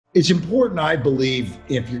It's important, I believe,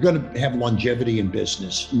 if you're going to have longevity in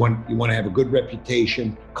business, you want to have a good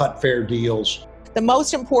reputation, cut fair deals. The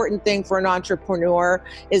most important thing for an entrepreneur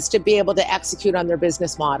is to be able to execute on their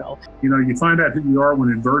business model. You find out who you are when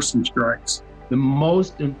adversity strikes. The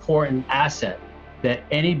most important asset that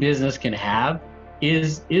any business can have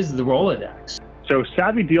is the Rolodex. So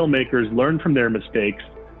savvy deal makers learn from their mistakes.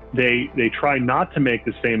 They try not to make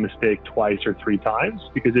the same mistake twice or three times,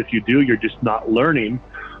 because if you do, you're just not learning.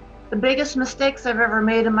 The biggest mistakes I've ever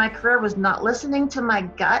made in my career was not listening to my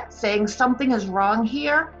gut, saying something is wrong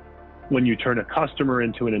here. When you turn a customer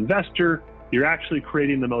into an investor, you're actually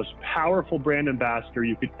creating the most powerful brand ambassador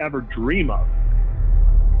you could ever dream of.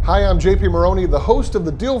 Hi, I'm JP Maroney, the host of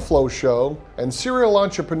the Deal Flow Show and serial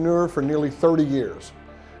entrepreneur for nearly 30 years.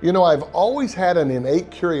 I've always had an innate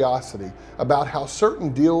curiosity about how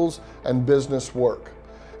certain deals and business work.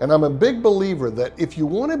 And I'm a big believer that if you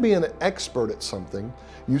want to be an expert at something,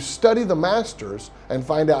 you study the masters and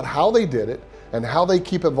find out how they did it and how they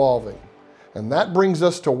keep evolving. And that brings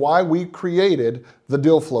us to why we created the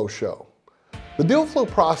Deal Flow Show. The deal flow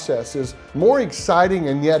process is more exciting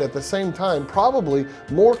and yet at the same time probably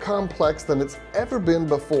more complex than it's ever been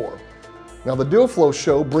before. Now, the Deal Flow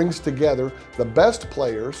Show brings together the best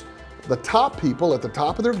players, the top people at the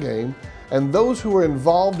top of their game, and those who are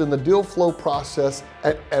involved in the deal flow process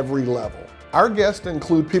at every level. Our guests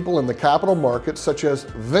include people in the capital markets such as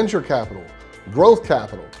venture capital, growth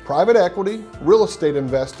capital, private equity, real estate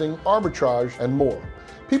investing, arbitrage, and more.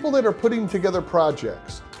 People that are putting together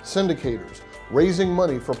projects, syndicators, raising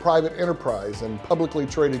money for private enterprise and publicly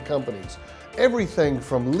traded companies. Everything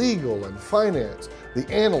from legal and finance, the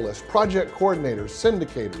analysts, project coordinators,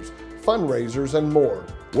 syndicators, fundraisers, and more.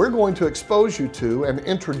 We're going to expose you to and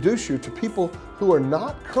introduce you to people who are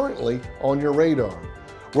not currently on your radar.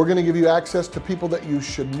 We're going to give you access to people that you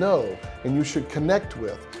should know and you should connect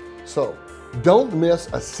with. So don't miss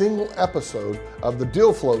a single episode of the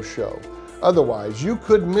Deal Flow Show. Otherwise, you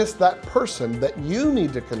could miss that person that you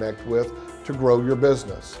need to connect with to grow your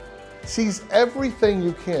business. Seize everything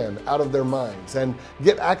you can out of their minds and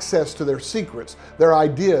get access to their secrets, their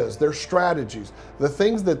ideas, their strategies, the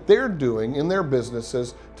things that they're doing in their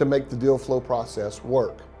businesses to make the deal flow process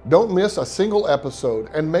work. Don't miss a single episode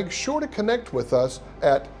and make sure to connect with us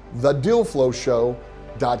at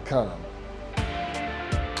thedealflowshow.com.